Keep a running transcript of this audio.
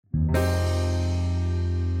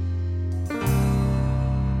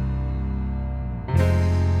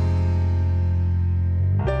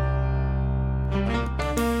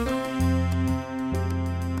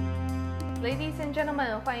Ladies and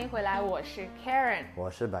gentlemen, 欢迎回来，我是 Karen，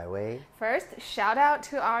 我是百威。 First, shout out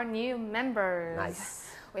to our new members. Nice.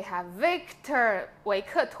 We have Victor 维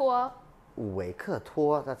克托，维克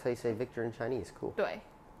托 that's how you say Victor in Chinese. Cool. 对。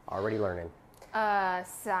Already learning.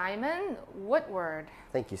 Simon Woodward.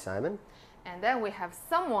 Thank you, Simon. And then we have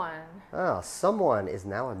someone. Oh, someone is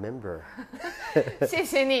now a member. 谢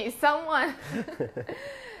谢你 someone.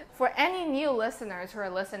 For any new listeners who are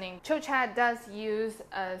listening, ChouChat does use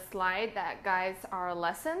a slide that guides our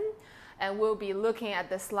lesson, and we'll be looking at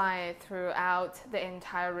the slide throughout the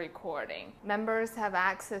entire recording. Members have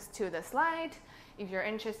access to the slide. If you're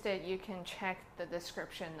interested, you can check the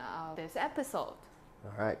description of this episode.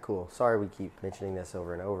 All right, cool. Sorry we keep mentioning this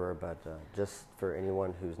over and over, but just for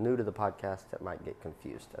anyone who's new to the podcast that might get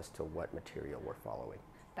confused as to what material we're following.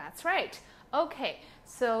 That's right. Okay,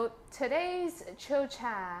 so today's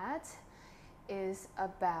ChouChat is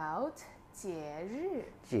about 节日。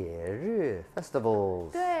节日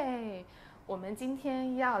festivals. 对，我们今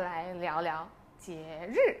天要来聊聊节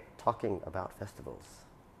日。Talking about festivals.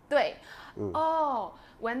 对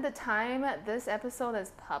，when the time this episode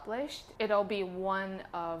is published, it'll be one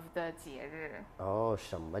of the 节日。哦，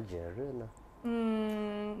什么节日呢？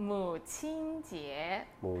母亲节。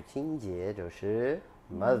母亲节就是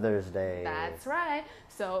Mother's Day. That's right.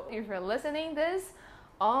 So if you're listening this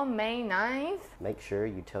on May 9th, make sure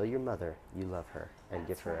you tell your mother you love her and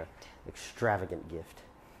give her an extravagant gift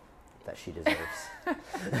that she deserves.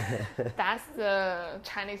 That's the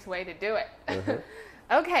Chinese way to do it.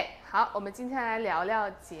 OK, 好，我们今天来聊聊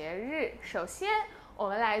节日。首先，我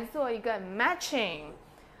们来做一个 matching。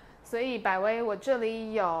所以，百威，我这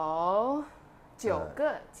里有9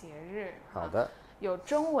个节日。好的。有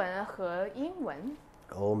中文和英文。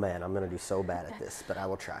Oh man, I'm gonna do so bad at this, but I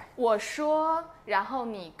will try. 我说，然后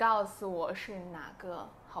你告诉我是哪个，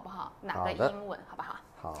好不好？哪个英文，好不好？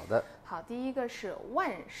好的。好，第一个是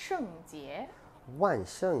万圣节。万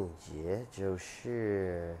圣节就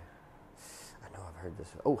是 I know I've heard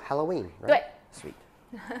this. Oh, Halloween, right? 对。Sweet.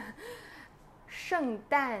 圣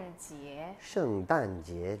诞节。圣诞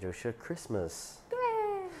节就是 Christmas. 对。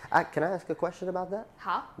Can I ask a question about that?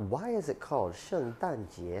 好。 Why is it called 圣诞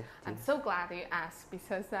节? I'm so glad you asked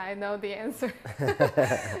because I know the answer.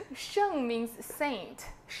 圣 means saint,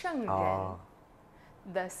 圣人。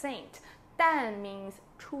The saint. 诞 means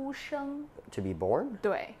出生。To be born?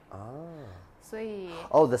 对。所以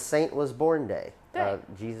Oh, the saint was born day. 对。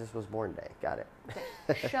Jesus was born day. Got it.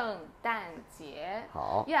 对，圣诞节。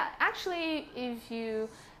好。Yeah, actually, if you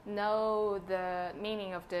know the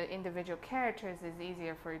meaning of the individual characters, it's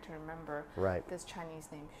easier for you to remember this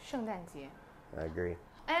Chinese name, 圣诞节. I agree.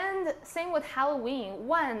 And same with Halloween.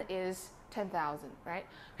 One is 10,000, right?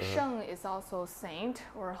 圣 is also saint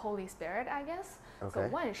or Holy Spirit, I guess. Okay. So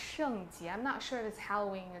万圣节, I'm not sure if it's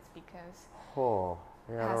Halloween. It's because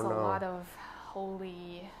it has I don't a know. lot of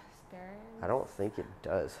Holy Spirit. I don't think it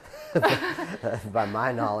does, by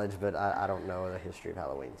my knowledge, but I don't know the history of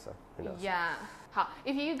Halloween, so who knows? Yeah. 好,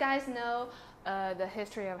 if you guys know the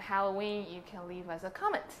history of Halloween, you can leave us a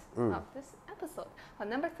comment of this episode. 好,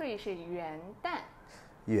 number 3是元旦。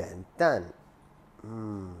元旦，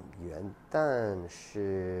元旦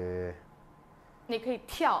是你可以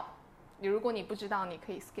跳，如果你不知道，你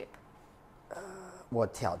可以 skip。我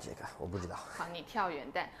跳这个，我不知道。好，你跳元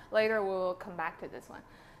旦。Later we will come back to this one.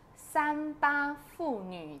 三八妇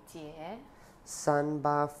女节。三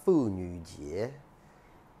八妇女节，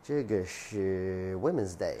这个是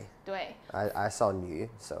Women's Day. 对。I saw 女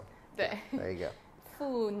so. 对。There you go.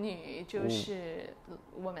 妇女就是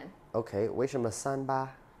woman. OK, 为什么三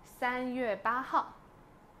八？3月8号。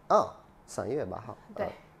哦，3月8号。对。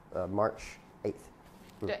March 8th.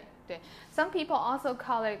 对对。Some people also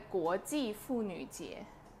call it 国际妇女节。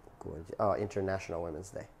国际International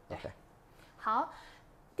Women's Day. OK. 好，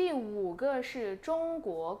第5个是中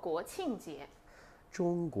国国庆节。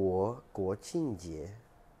中国国庆节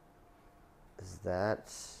Is that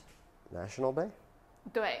National Day?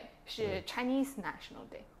 对，是 Chinese National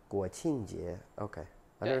Day. 国庆节 OK.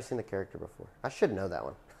 I've never seen the character before. I should know that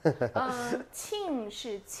one. 庆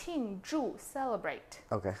是庆祝 celebrate.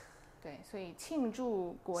 OK. 对，所以庆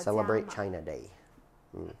祝国家嘛 Celebrate China Day.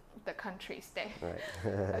 The country's day.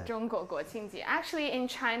 Right. 中国国庆节. Actually, in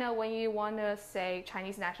China, when you want to say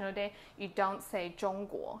Chinese National Day, you don't say 中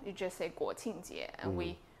国, you just say 国庆节, and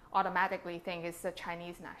we automatically think it's the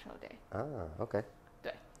Chinese National Day. OK.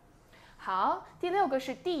 对。好，第6个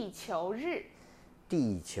是地球日。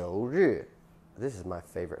地球日 This is my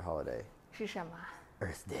favorite holiday. 是什么？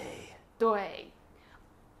 Earth Day. 对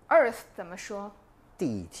 ，Earth 怎么说？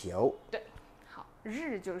地球。对，好，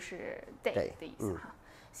日就是 day 的意思哈。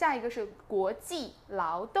下一个是国际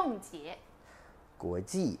劳动节。国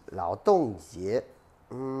际劳动节。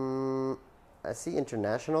I see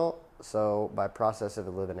international, so by process of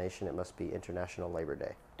elimination, it must be International Labor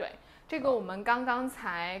Day. 对，这个我们刚刚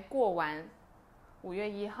才过完5月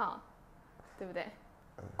1号，对不对？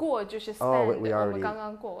过就是 spend，、we already- 我们刚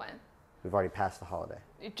刚过完 We've already passed the holiday.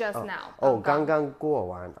 just now。刚刚过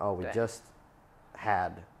完。we 对 just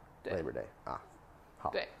had 对 Labor Day.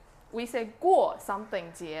 好。对，we say 过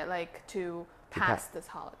something 节 like to pass this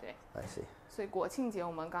holiday。 I see. 所以国庆节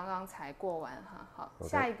我们刚刚才过完哈。好， Okay.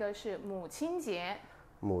 下一个是母亲节。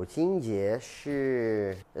母亲节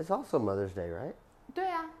是 It's also Mother's Day, right?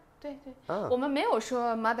 对啊，对对。我们没有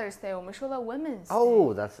说 Mother's Day， 我们说了 Women's Day。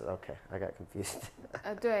 Oh, that's okay. I got confused.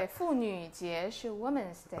 对，妇女节是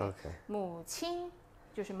Women's Day，、 Okay. 母亲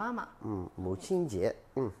就是妈妈。母亲节。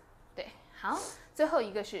对，好，最后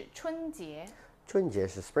一个是春节。春节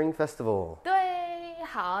是 Spring Festival. 对，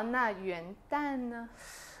好，那元旦呢？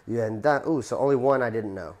元旦 so only one I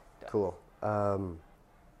didn't know. Cool.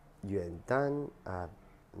 元旦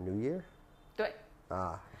New Year? 对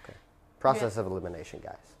Okay. Process of elimination,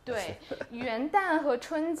 guys. 对，元旦和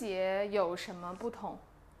春节有什么不同？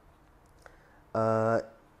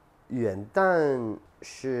元旦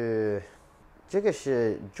是这个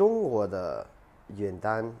是中国的元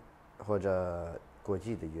旦或者国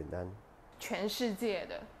际的元旦。全世界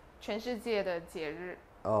的节日。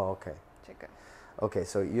Okay. 这个 Okay,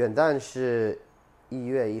 so 元旦是1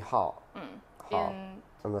月1号。好。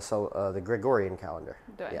 in the Gregorian calendar.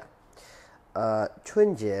 对 Yeah.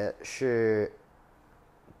 春节是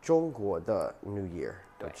中国的 New Year,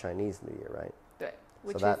 the 对 Chinese New Year, right? 对 So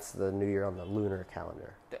which is that's the New Year on the lunar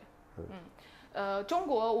calendar. 对，中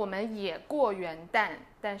国我们也过元旦，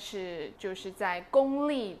但是就是在公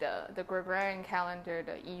历的 the Gregorian calendar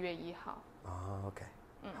的1月1号。Okay.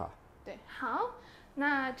 好。对，好，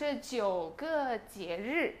那这9个节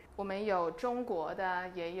日，我们有中国的，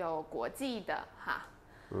也有国际的，哈。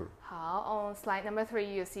好 on slide number 3,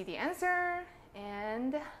 you see the answer.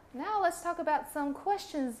 And now let's talk about some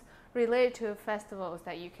questions related to festivals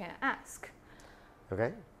that you can ask.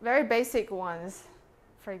 Okay. Very basic ones.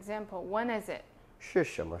 For example, when is it? 是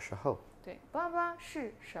什么时候？对，爸爸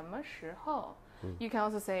是什么时候？You can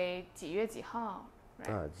also say 几月几号。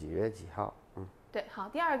几月几号？对，好，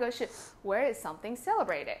第二个是 Where is something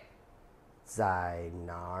celebrated？ 在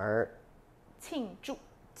哪儿庆祝。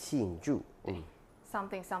庆祝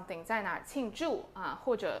Something something 在哪儿庆祝啊？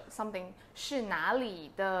或者 something 是哪里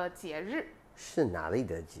的节日？是哪里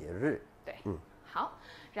的节日？对，好。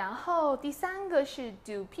然后第三个是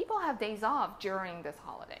Do people have days off during this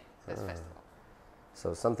holiday, this festival?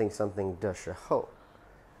 So something something 的时候，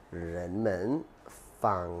人们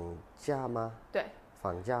放假吗？对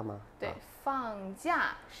放假吗？对，放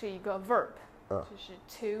假是一个 verb，就是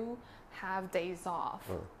to have days off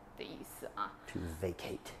的意思啊。To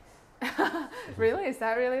vacate. Really? Is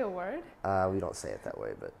that really a word? We don't say it that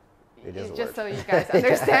way, but it is a Just so word. you guys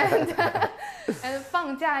understand. And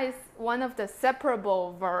放假 is one of the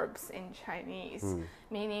separable verbs in Chinese,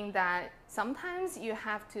 meaning that sometimes you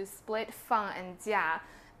have to split 放 and 假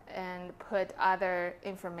and put other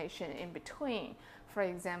information in between. For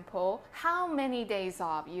example, how many days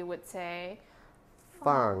off you would say?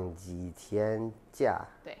 放几天假？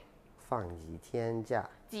对，放几天假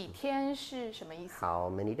几天是什么意思？ ？How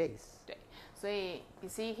many days? 对，所以 you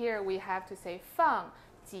see here we have to say 放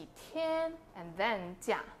几天 and then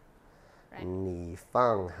假。你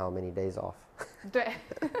放 how many days off? 对，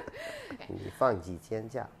你放几天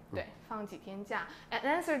假？对，放几天假。And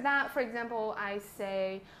answer that, for example, I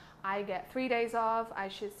say I get 3 days off. I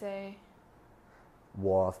should say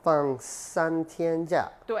我放3天假。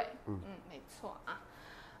对，没错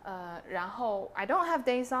啊。然后 I don't have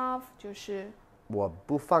days off 就是我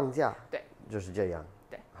不放假。对，就是这样。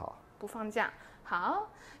对，好。不放假。好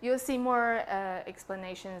 ，you'll see more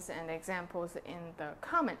explanations and examples in the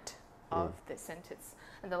comment of this sentence.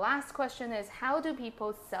 And the last question is, how do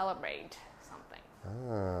people celebrate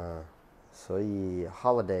something? 所以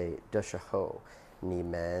holiday 的时候，你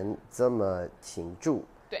们怎么庆祝？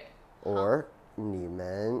对，or 你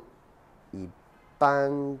们一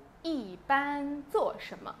般一般做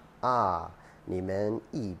什么你们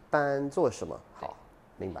一般做什么？好，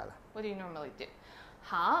明白了。 ？What do you normally do?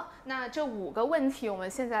 好，那这5个问题我们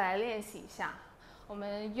现在来练习一下。我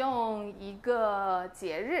们用一个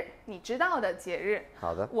节日，你知道的节日。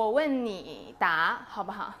好的。我问你答，好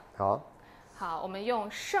不好？好。好，我们用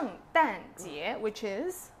圣诞节 ，which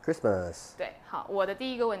is Christmas。对，好，我的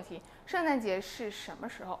第一个问题，圣诞节是什么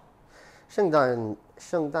时候？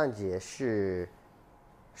圣诞节是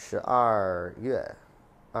12月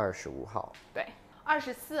25号。对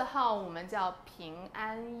，24号我们叫平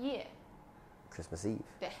安夜。Christmas Eve.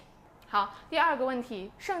 对，好，第二个问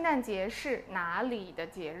题，圣诞节是哪里的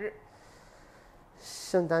节日？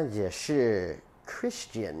圣诞节是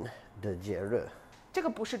Christian 的节日。这个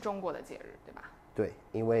不是中国的节日，对吧？对，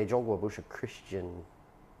因为中国不是 Christian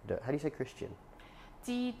的 ，How do you say Christian？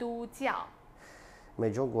 基督教。因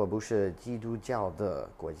为中国不是基督教的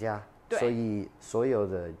国家，对所以所有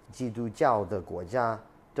的基督教的国家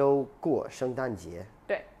都过圣诞节。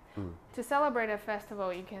对。To celebrate a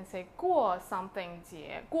festival, you can say 过 something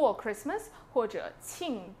节，过 Christmas 或者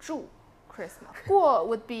庆祝 Christmas. 过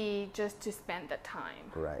would be just to spend the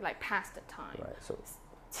time, Right. like pass the time. Right. So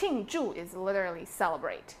庆祝 is literally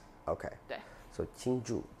celebrate. okay. 对 So 庆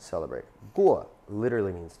祝 celebrate. 过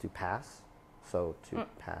literally means to pass. So to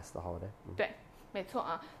pass the holiday. 对，没错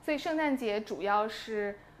啊。所以圣诞节主要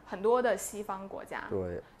是很多的西方国家，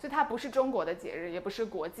对，所以它不是中国的节日，也不是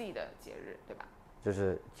国际的节日，对吧？就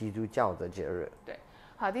是基督教的节日。对。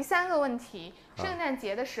好，第三个问题，圣诞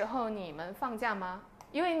节的时候你们放假吗？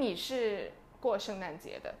因为你是过圣诞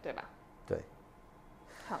节的，对吧？对。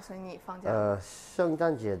好，所以你放假吗？圣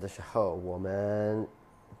诞节的时候我们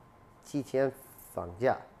几天放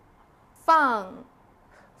假？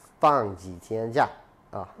放几天假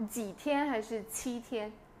啊？几天还是7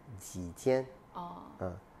天？几天？哦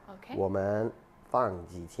，OK。我们放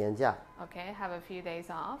几天假？ OK, have a few days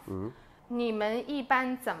off. 你们一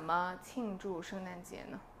般怎么庆祝圣诞节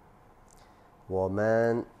呢？我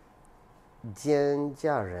们见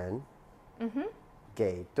家人，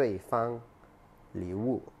给对方礼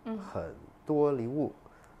物，很多礼物，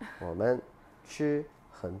我们吃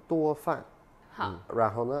很多饭。好，然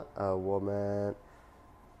后呢，我们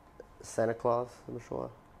Santa Claus 怎么说？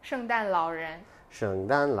圣诞老人。圣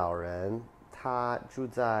诞老人他住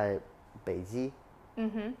在北极，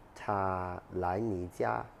他来你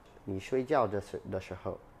家，你睡觉的时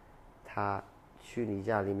候，他去你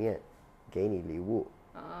家里面给你礼物。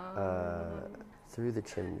Through the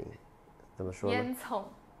chimney， 怎么说呢？烟囱，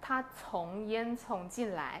他从烟囱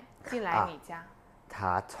进来你家。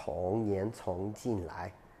他从烟囱进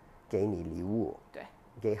来，给你礼物。对，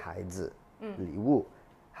给孩子礼物。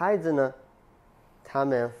孩子呢，他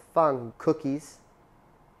们放 cookies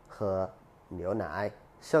和牛奶。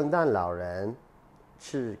圣诞老人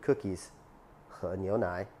吃 cookies 和牛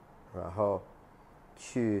奶，然后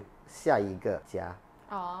去下一个家。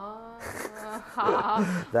哦，好。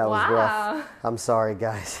That was Wow. rough. I'm sorry,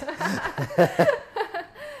 guys.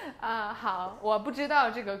 好，我不知道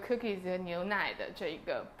这个 cookies 和牛奶的这一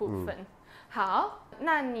个部分。好，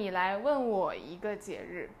那你来问我一个节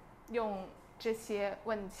日，用这些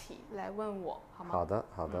问题来问我，好吗？好的，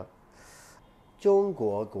好的。中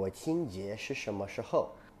国国庆节是什么时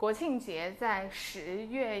候？国庆节在10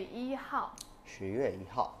月1号。10月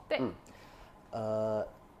1号。对。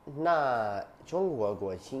那中国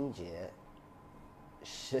国庆节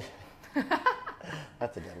是？That's a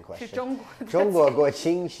dumb question. 是中国的。中国国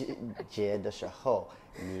庆节的时候，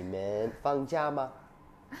你们放假吗？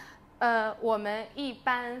我们一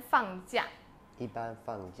般放假。一般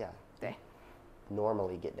放假。对。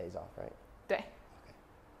Normally get days off, right? 对。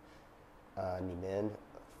你们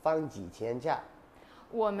放几天假？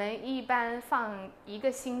我们一般放1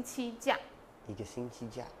个星期假。1个星期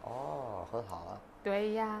假，哦，很好啊。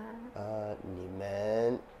对呀。你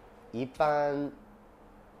们一般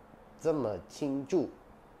怎么庆祝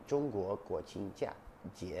中国国庆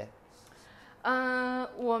节？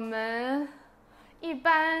我们一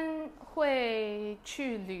般会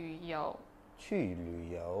去旅游。去旅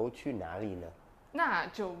游去哪里呢？那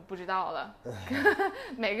就不知道了，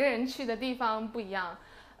每个人去的地方不一样。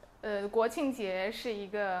国庆节是一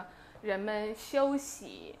个人们休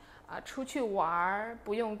息出去玩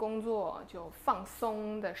不用工作就放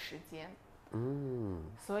松的时间。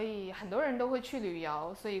所以很多人都会去旅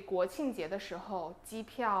游，所以国庆节的时候机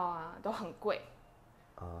票都很贵。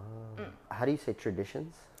How do you say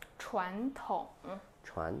traditions？ 传统。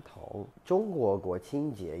传统。中国国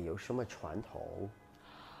庆节有什么传统？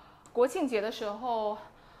国庆节的时候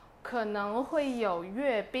可能会有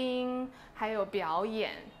阅兵，还有表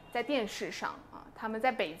演，在电视上他们在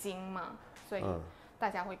北京嘛，所以大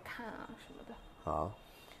家会看什么的。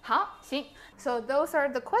好，行。So those are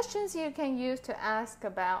the questions you can use to ask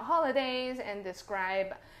about holidays and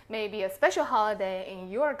describe maybe a special holiday in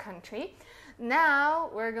your country. Now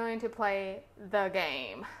we're going to play the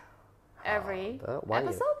game. Every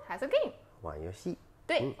episode has a game. 玩游戏。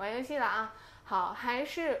对，玩游戏了啊。好，还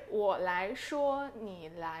是我来说，你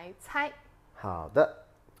来猜。好的。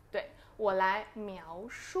对，我来描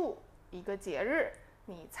述一个节日，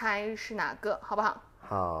你猜是哪个，好不好？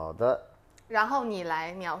好的。然后你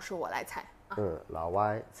来描述，我来猜。老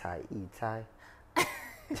外猜一猜。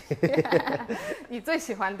你最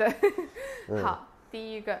喜欢的。好，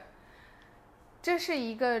第一个，这是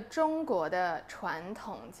一个中国的传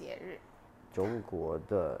统节日。中国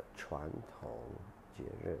的传统节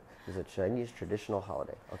日 is a Chinese traditional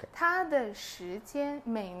holiday. OK. 它的时间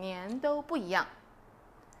每年都不一样。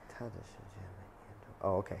它的时间每年都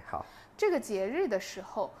OK 好。这个节日的时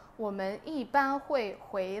候，我们一般会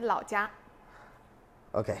回老家。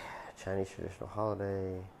OK. Chinese traditional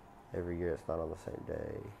holiday. Every year it's not on the same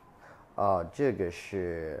day. 这个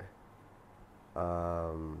是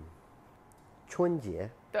春节。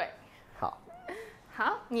对。好。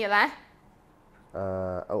好，你来。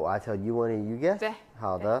I tell you one and you guess. 对。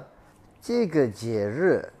好的。这个节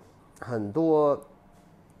日很多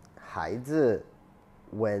孩子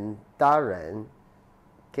问大人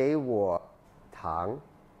给我糖。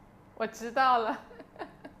我知道了。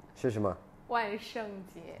是什么？万圣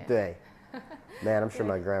节。对。Man, I'm sure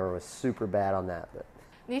my grammar was super bad on that. But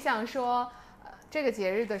你想说，这个节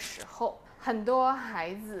日的时候，很多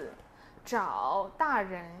孩子找大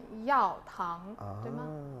人要糖，对吗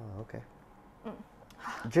？OK。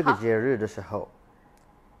这个节日的时候，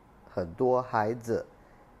很多孩子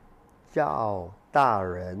找大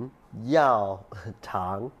人要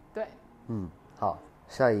糖。对。好，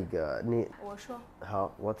下一个你。我说。好，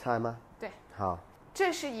我猜吗？对。好。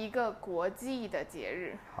这是一个国际的节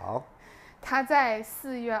日。好。它在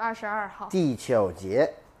4月22号。地球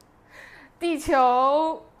节。地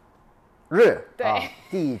球日。对。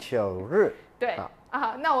地球日。对。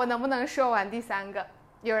那我能不能说完第三个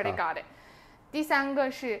 ？You already got it。第三个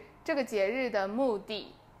是这个节日的目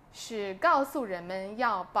的是告诉人们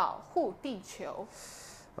要保护地球。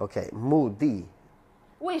OK， 目的。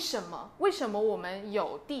为什么？为什么我们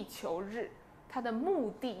有地球日？它的目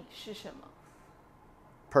的是什么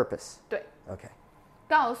 ？Purpose。对。OK。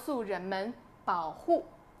告诉人们保护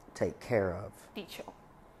 ，take care of 地球。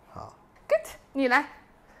好 ，Good， 你来。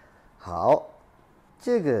好，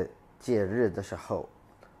这个节日的时候，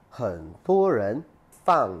很多人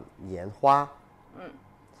放烟花。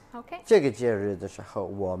OK。这个节日的时候，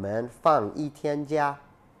我们放1天假。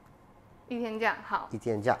1天假，好。1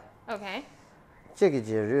天假。OK。这个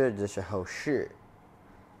节日的时候是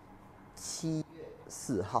7月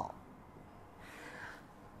4号。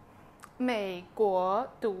美国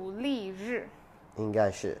独立日。应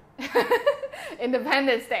该是。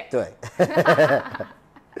Independence Day。对。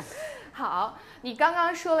好，你刚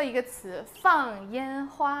刚说了一个词“放烟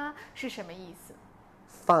花”是什么意思？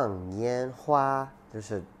放烟花就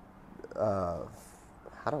是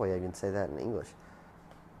how do I even say that in English?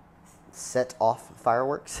 Set off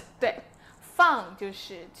fireworks. 对，放就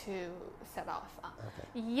是 to set off 啊。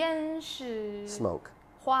烟是 smoke。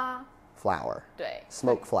花。flower。对。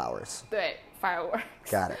smoke flowers。对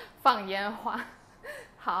 ，fireworks。Got it。放烟花。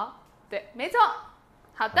好，对，没错。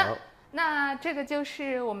好的。那这个就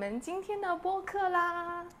是我们今天的播客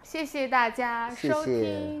啦，谢谢大家收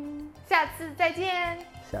听，下次再见。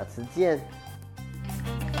下次见。